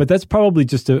 Right. But that's probably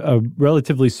just a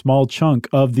relatively small chunk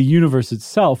of the universe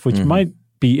itself, which might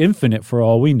be infinite for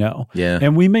all we know. Yeah.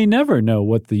 And we may never know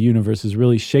what the universe is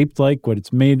really shaped like, what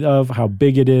it's made of, how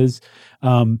big it is,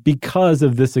 because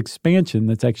of this expansion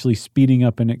that's actually speeding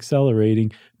up and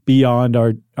accelerating beyond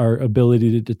our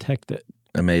ability to detect it.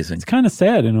 Amazing. It's kind of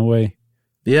sad in a way.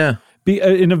 Yeah.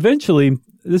 And eventually,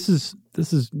 this is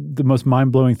the most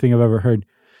mind-blowing thing I've ever heard.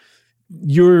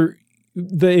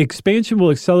 The expansion will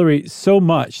accelerate so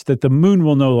much that the moon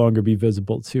will no longer be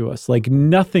visible to us. Like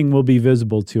nothing will be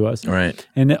visible to us. Right.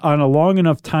 And on a long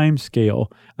enough time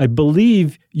scale, I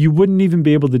believe you wouldn't even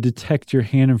be able to detect your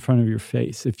hand in front of your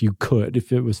face if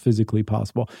it was physically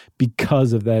possible,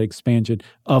 because of that expansion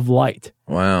of light.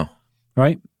 Wow.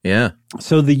 Right? Yeah.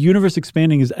 So the universe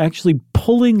expanding is actually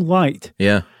pulling light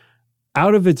Yeah.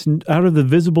 out of the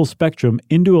visible spectrum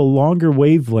into a longer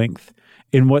wavelength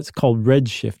in what's called red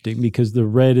shifting, because the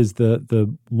red is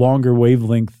the longer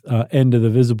wavelength end of the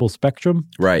visible spectrum.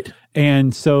 Right.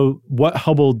 And so what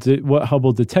Hubble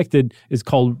detected is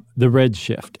called the red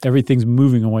shift. Everything's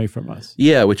moving away from us.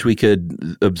 Yeah, which we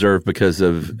could observe because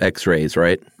of X-rays,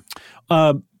 right?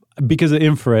 Because of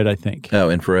infrared, I think. Oh,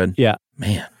 infrared? Yeah.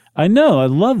 Man, I know. I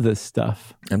love this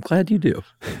stuff. I'm glad you do.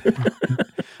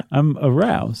 I'm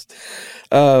aroused.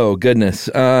 Oh, goodness.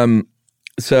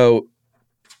 So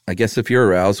I guess if you're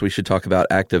aroused, we should talk about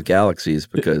active galaxies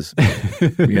because,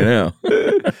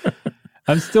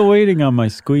 I'm still waiting on my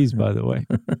squeeze, by the way.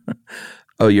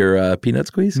 Oh, your peanut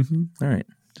squeeze? Mm-hmm. All right.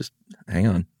 Just hang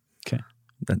on. Okay.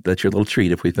 That's your little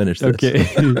treat if we finish this. Okay.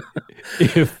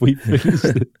 If we finish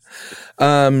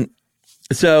this.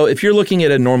 So if you're looking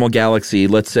at a normal galaxy,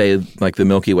 let's say like the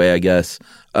Milky Way, I guess,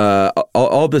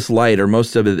 all this light or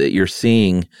most of it that you're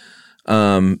seeing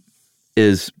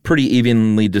is pretty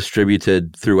evenly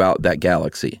distributed throughout that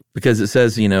galaxy, because it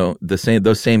says,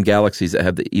 those same galaxies that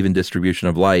have the even distribution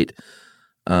of light,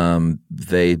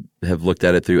 they have looked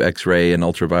at it through X-ray and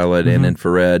ultraviolet and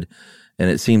infrared, and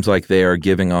it seems like they are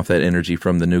giving off that energy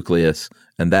from the nucleus,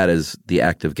 and that is the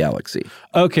active galaxy.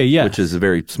 Okay, yeah. Which is a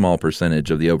very small percentage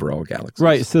of the overall galaxy.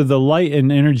 Right. So the light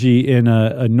and energy in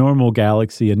a normal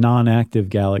galaxy, a non-active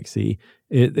galaxy,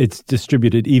 it's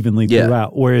distributed evenly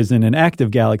throughout. Whereas in an active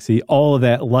galaxy, all of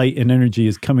that light and energy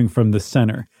is coming from the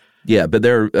center. Yeah, but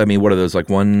what are those, like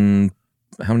how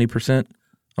many percent?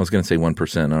 I was going to say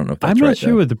 1%. I don't know if that's right. I'm not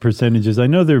sure what the percentage is. I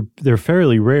know they're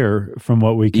fairly rare from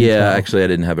what we can tell. Yeah, actually, I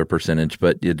didn't have a percentage,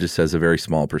 but it just says a very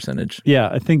small percentage. Yeah,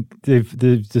 I think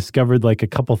they've discovered like a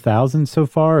couple thousand so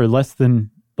far, or less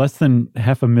than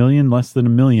 500,000, less than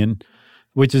 1 million,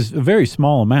 which is a very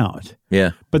small amount.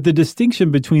 Yeah. But the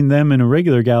distinction between them and a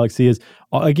regular galaxy is,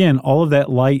 again, all of that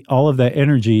light, all of that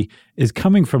energy is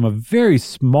coming from a very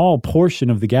small portion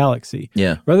of the galaxy.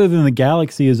 Yeah. Rather than the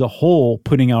galaxy as a whole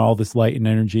putting out all this light and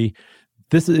energy,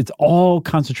 it's all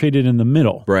concentrated in the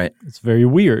middle. Right. It's very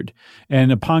weird.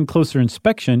 And upon closer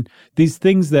inspection, these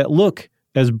things that look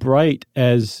as bright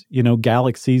as,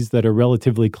 galaxies that are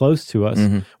relatively close to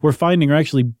us, we're finding are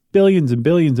actually billions and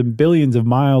billions and billions of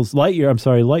light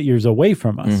years away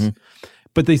from us.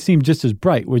 But they seem just as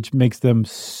bright, which makes them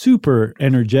super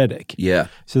energetic. Yeah.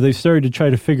 So they've started to try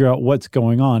to figure out what's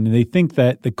going on. And they think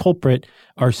that the culprit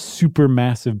are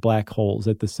supermassive black holes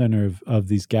at the center of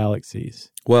these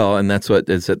galaxies. Well, and that's what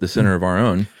is at the center of our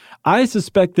own. I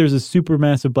suspect there's a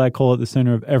supermassive black hole at the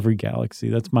center of every galaxy.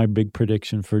 That's my big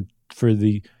prediction for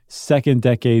the second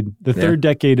decade, the third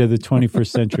decade of the 21st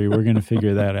century. We're going to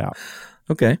figure that out.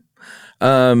 Okay.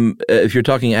 If you're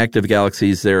talking active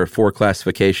galaxies, there are 4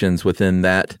 classifications within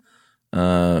that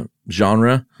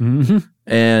genre.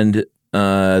 And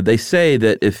they say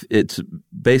that if it's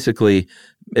basically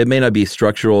It may not be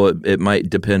structural. It might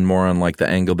depend more on like the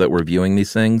angle that we're viewing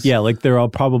these things. Yeah, like they're all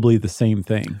probably the same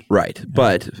thing. Right. Yeah.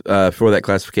 But for that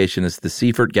classification, it's the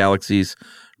Seyfert galaxies,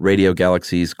 radio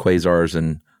galaxies, quasars,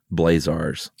 and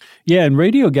blazars. Yeah, and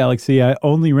radio galaxy, I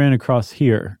only ran across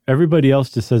here. Everybody else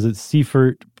just says it's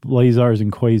Seyfert, blazars,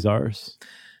 and quasars.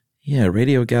 Yeah,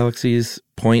 radio galaxies,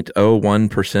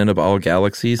 0.01% of all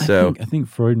galaxies. I think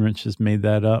Freudenreich just made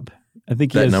that up. I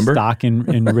think he that has number? stock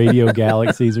in radio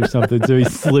galaxies or something, so he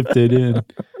slipped it in.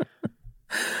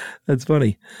 That's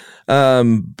funny.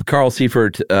 Carl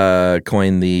Seyfert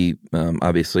coined the,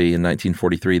 obviously in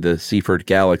 1943, the Seyfert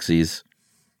galaxies.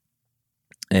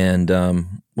 And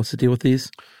what's the deal with these?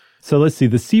 So let's see.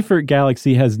 The Seyfert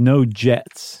galaxy has no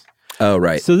jets. Oh,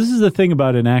 right. So this is the thing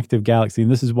about an active galaxy,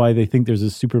 and this is why they think there's a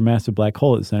supermassive black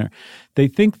hole at the center. They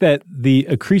think that the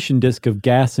accretion disk of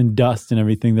gas and dust and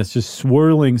everything that's just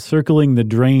swirling, circling the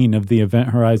drain of the event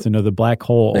horizon of the black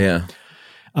hole. Yeah.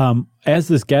 As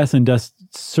this gas and dust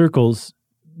circles,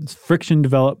 friction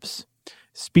develops,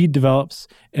 speed develops,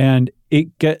 and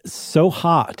it gets so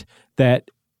hot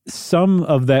that some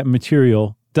of that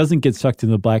material doesn't get sucked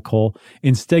into the black hole,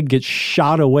 instead gets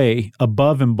shot away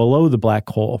above and below the black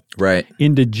hole right.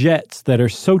 into jets that are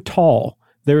so tall,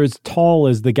 they're as tall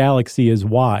as the galaxy is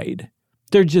wide.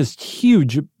 They're just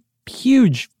huge,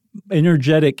 huge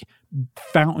energetic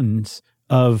fountains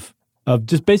of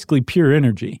just basically pure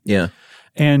energy. Yeah.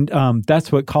 And that's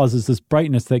what causes this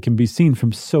brightness that can be seen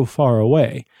from so far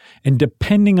away. And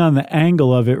depending on the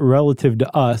angle of it relative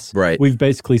to us, right. we've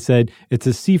basically said it's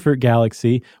a Seyfert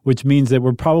galaxy, which means that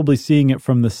we're probably seeing it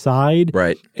from the side.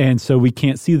 Right. And so we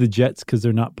can't see the jets because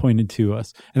they're not pointed to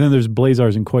us. And then there's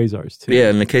blazars and quasars too. Yeah,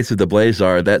 in the case of the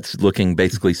blazar, that's looking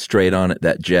basically straight on at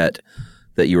that jet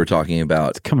that you were talking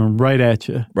about. It's coming right at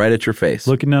you. Right at your face.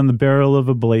 Looking down the barrel of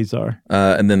a blazar.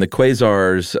 And then the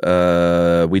quasars,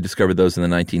 we discovered those in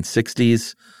the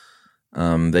 1960s.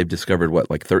 They've discovered,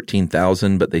 like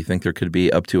 13,000, but they think there could be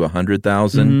up to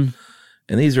 100,000. Mm-hmm.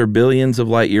 And these are billions of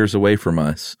light years away from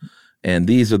us. And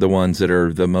these are the ones that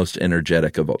are the most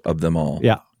energetic of them all.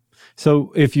 Yeah.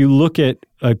 So if you look at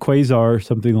a quasar or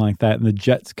something like that and the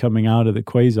jets coming out of the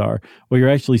quasar, what you're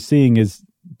actually seeing is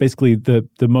basically the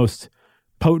most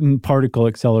potent particle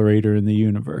accelerator in the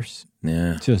universe.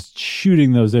 Yeah. Just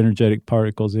shooting those energetic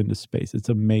particles into space. It's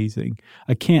amazing.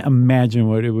 I can't imagine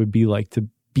what it would be like to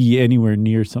be anywhere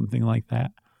near something like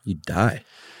that. You'd die.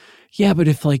 Yeah, but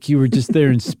if you were just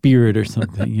there in spirit or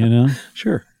something,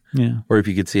 Sure. Yeah. Or if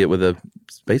you could see it with a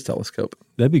space telescope.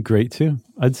 That'd be great too.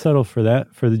 I'd settle for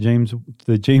that, for the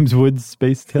James Woods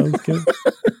Space Telescope.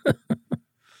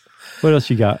 What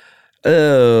else you got?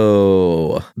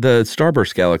 Oh, the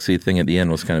starburst galaxy thing at the end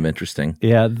was kind of interesting.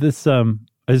 Yeah, this I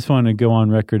just want to go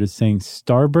on record as saying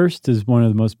starburst is one of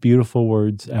the most beautiful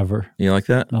words ever. You like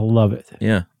that? I love it.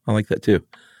 Yeah, I like that too.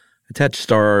 Attach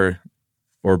star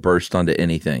or burst onto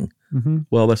anything. Mm-hmm.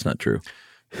 Well, that's not true.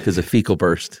 Because a fecal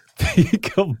burst.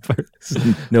 Fecal burst.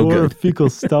 No or good. A fecal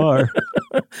star.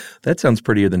 That sounds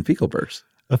prettier than fecal burst.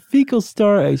 A fecal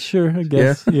star, sure, I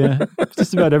guess. Yeah.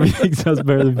 Just about everything sounds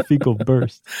better than fecal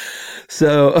burst.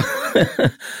 So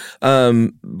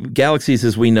galaxies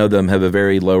as we know them have a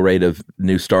very low rate of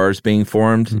new stars being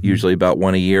formed, mm-hmm. usually about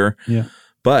one a year. Yeah.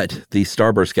 But these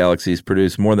starburst galaxies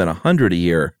produce more than 100 a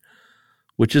year,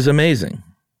 which is amazing.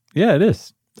 Yeah, it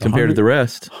is. Compared to the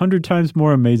rest. 100 times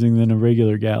more amazing than a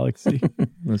regular galaxy.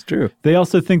 That's true. They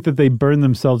also think that they burn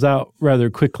themselves out rather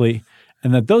quickly,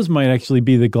 and that those might actually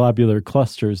be the globular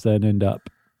clusters that end up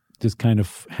just kind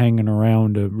of hanging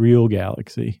around a real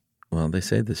galaxy. Well, they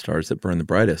say the stars that burn the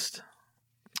brightest.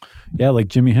 Yeah, like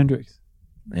Jimi Hendrix.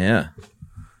 Yeah.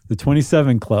 The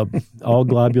 27 Club, all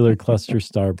globular cluster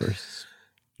starbursts.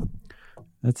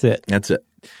 That's it. That's it.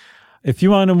 If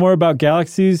you want to know more about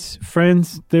galaxies,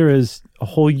 friends, there is a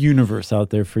whole universe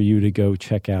out there for you to go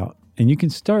check out. And you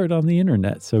can start on the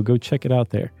internet, so go check it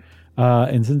out there.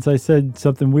 And since I said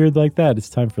something weird like that, it's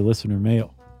time for listener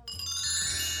mail.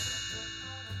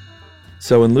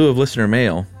 So in lieu of listener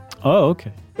mail... Oh,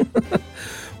 okay.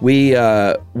 We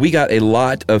got a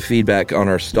lot of feedback on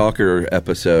our Stalker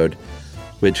episode,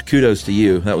 which kudos to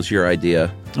you. That was your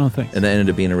idea. Oh, thanks. And that ended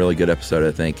up being a really good episode,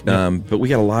 I think. Yeah. But we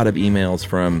got a lot of emails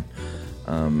from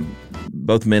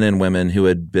both men and women who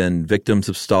had been victims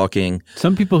of stalking.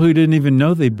 Some people who didn't even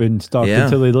know they'd been stalked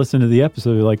until they listened to the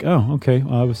episode. They're like, oh, okay,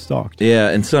 well, I was stalked. Yeah,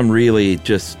 and some really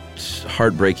just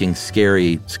heartbreaking,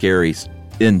 scary,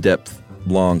 in-depth,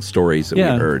 long stories that we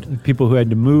heard. People who had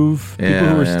to move, people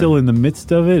who were still in the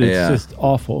midst of it. It's just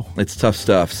awful. It's tough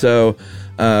stuff. So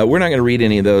we're not going to read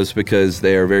any of those because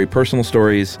they are very personal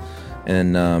stories.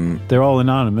 And they're all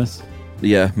anonymous.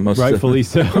 Yeah, rightfully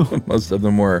so. Most of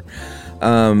them were.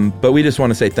 But we just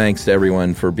want to say thanks to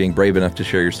everyone for being brave enough to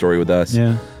share your story with us.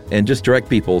 Yeah. And just direct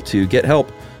people to get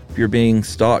help if you're being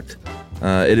stalked.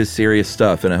 It is serious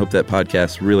stuff, and I hope that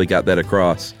podcast really got that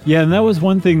across. Yeah, and that was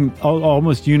one thing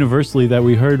almost universally that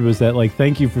we heard was that, like,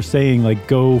 thank you for saying, like,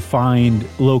 go find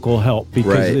local help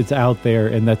because Right. it's out there,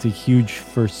 and that's a huge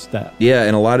first step. Yeah,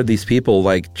 and a lot of these people,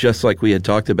 like just like we had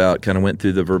talked about, kind of went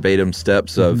through the verbatim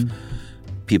steps of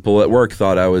people at work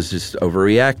thought I was just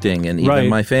overreacting, and even Right.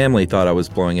 my family thought I was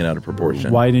blowing it out of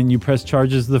proportion. Why didn't you press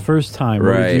charges the first time? What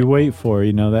Right. did you wait for?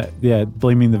 You know,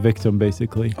 blaming the victim,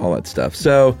 basically. All that stuff.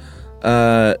 So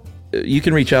you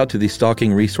can reach out to the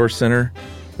Stalking Resource Center,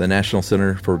 the National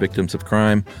Center for Victims of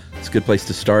Crime. It's a good place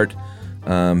to start.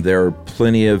 There are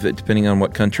plenty of, depending on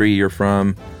what country you're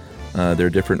from, there are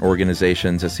different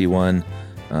organizations, SE1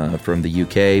 from the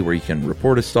UK, where you can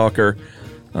report a stalker.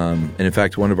 And in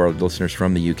fact, one of our listeners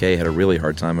from the UK had a really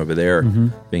hard time over there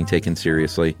being taken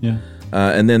seriously. Yeah.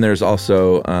 And then there's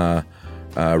also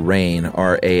RAINN,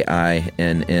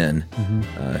 RAINN,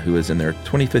 who is in their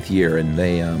 25th year, and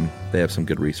they have some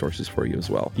good resources for you as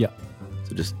well. Yeah.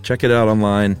 So just check it out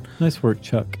online. Nice work,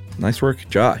 Chuck. Nice work,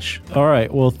 Josh. All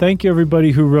right. Well, thank you,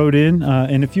 everybody who wrote in.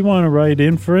 And if you want to write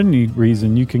in for any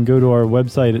reason, you can go to our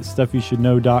website at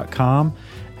stuffyoushouldknow.com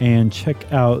and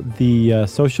check out the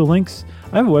social links.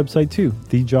 I have a website too,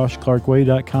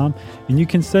 thejoshclarkway.com, and you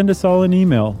can send us all an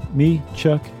email, me,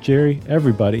 Chuck, Jerry,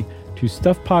 everybody, to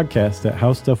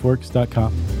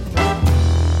stuffpodcast@howstuffworks.com.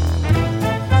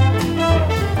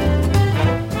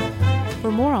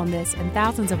 For more on this and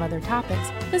thousands of other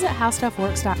topics, visit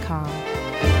howstuffworks.com.